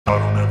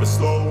never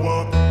slow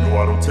up, no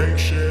I don't take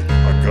shit,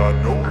 I got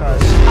no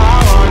love. I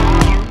want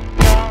you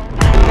to know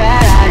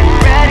that I'm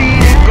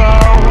ready to go.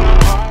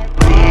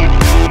 Heartbeat,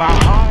 my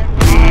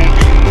heartbeat.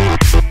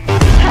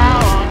 I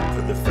want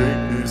For the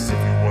fakeness, if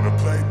you wanna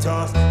play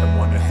tough and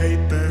wanna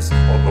hate this,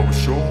 I'll always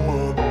show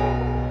up.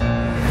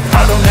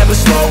 I don't ever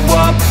slow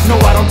up, no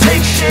I don't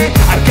take shit,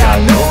 I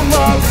got no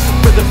love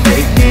for the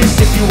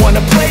fakeness. If you wanna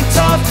play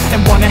tough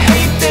and wanna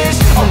hate this,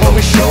 I'll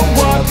always show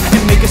up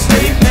and make a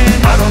statement.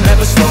 I don't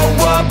ever slow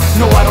up,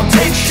 no I don't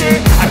take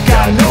shit, I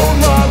got no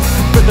love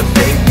for the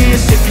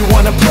fakeness. If you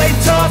wanna play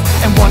tough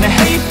and wanna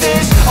hate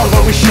this, I'll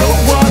always show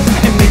up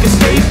and make a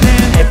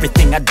statement.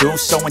 Everything I do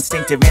so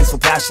instinctive and so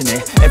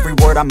passionate. Every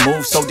word I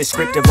move so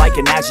descriptive like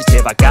an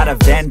adjective. I got a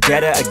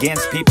vendetta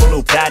against people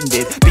who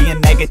patented being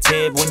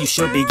negative when you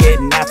should be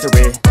getting after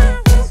it.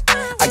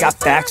 I got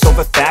facts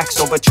over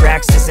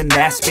tracks, this and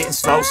that. Spitting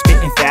slow,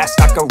 spitting fast,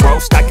 I could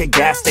roast, I could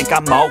gas. Think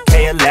I'm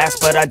okay at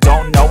last, but I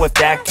don't know if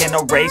that can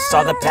erase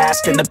all the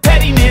past. And the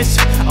pettiness,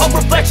 a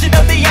reflection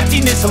of the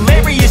emptiness.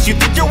 Hilarious, you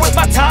think you're worth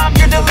my time,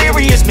 you're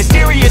delirious.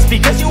 Mysterious,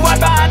 because you hide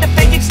behind a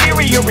fake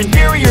exterior.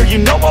 Inferior, you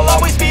know I'll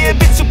always be a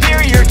bit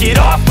superior. Get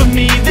off of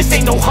me, this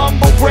ain't no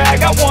humble brag.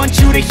 I want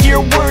you to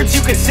hear words,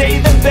 you can say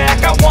them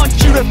back. I want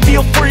you to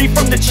feel free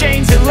from the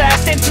chains at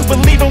last, and to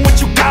believe in what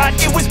you got,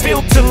 it was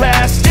built to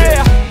last, yeah.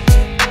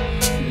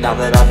 Now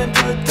that I've been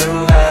put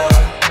through hell,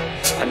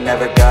 I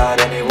never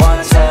got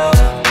anyone's help,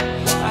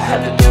 I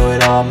had to do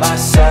it all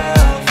myself.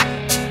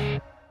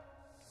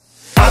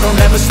 I don't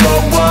ever slow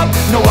up,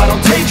 no I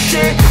don't take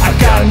shit, I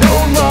got no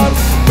love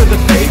for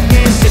the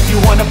fakeness. If you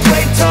wanna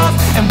play tough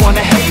and wanna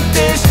hate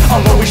this,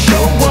 I'll always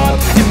show up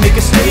and make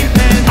a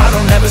statement. I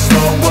don't ever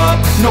slow up,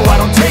 no I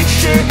don't take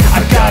shit,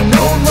 I got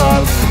no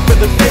love for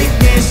the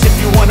fakeness. If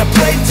you wanna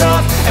play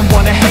tough and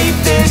wanna hate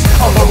this,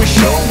 I'll always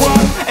show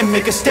up and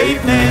make a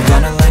statement.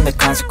 Gonna learn the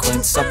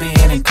consequence of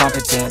being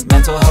incompetent.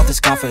 Mental health is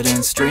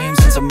confidence, dreams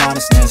and some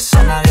honestness.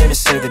 I'm not here to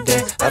save the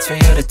day, that's for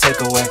you to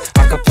take away.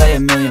 I could play a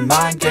million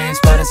mind games,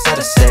 but instead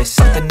I say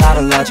something not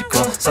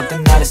illogical,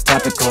 something that is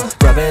topical.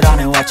 Rub it on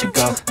and watch it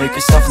go, make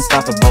yourself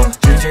unstoppable.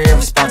 Dreams are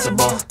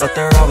irresponsible, but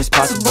they're always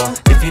possible.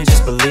 If you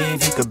just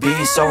believe, you could be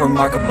so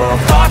remarkable.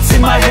 Thoughts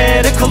in my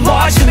head, a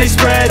collage and they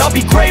spread. I'll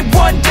be great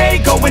one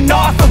day, going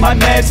off of my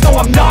meds. No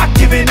I'm not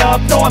giving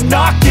up, no I'm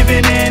not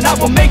giving in. I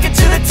will make it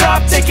to the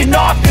top, taking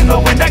off in the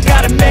wind. I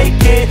gotta make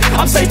it,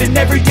 I'm saving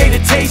every day to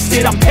taste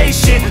it. I'm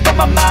patient, but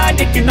my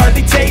mind, it can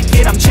hardly take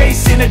it. I'm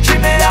chasing a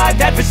dream that I've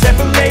had for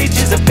several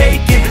ages. A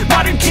vacant,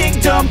 modern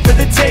kingdom for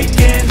the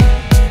taking.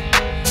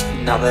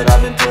 Now that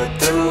I've been put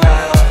through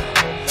hell,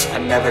 I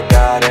never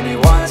got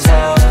anyone's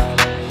help,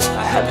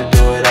 I had to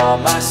do it all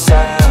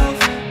myself.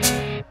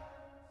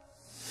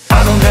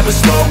 I don't ever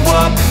slow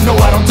up, no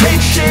I don't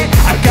take shit,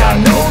 I got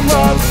no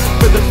love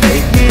for the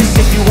fakeness.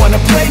 If you wanna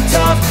play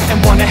tough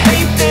and wanna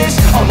hate this,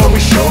 I'll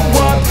always show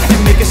up and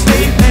make a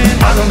statement.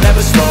 I don't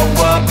ever slow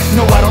up,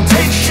 no I don't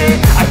take shit,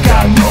 I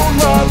got no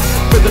love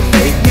for the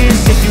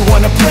fakeness. If you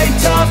wanna play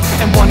tough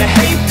and wanna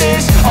hate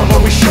this, I'll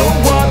always show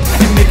up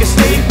and make a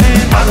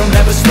statement. I don't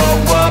ever slow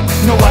up,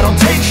 no I don't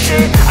take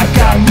shit, I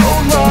got no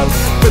love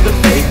for the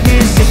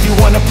fakeness. If you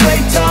wanna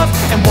play tough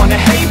and wanna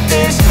hate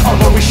this,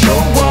 I'll always show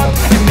up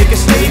and make a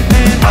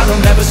statement. I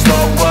don't ever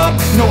slow up,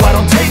 no I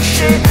don't take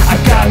shit, I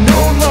got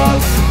no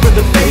love for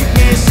the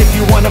fakeness. If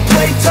you wanna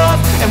play tough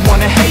and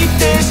wanna hate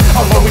this,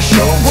 I'll always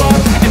show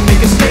up and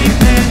make a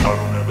statement. I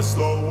don't ever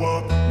slow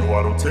up, no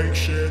I don't take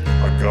shit,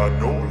 I got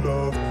no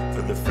love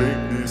for the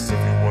fakeness. If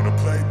you wanna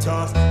play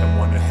tough and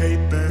wanna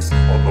hate this,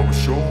 I'll always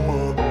show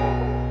up.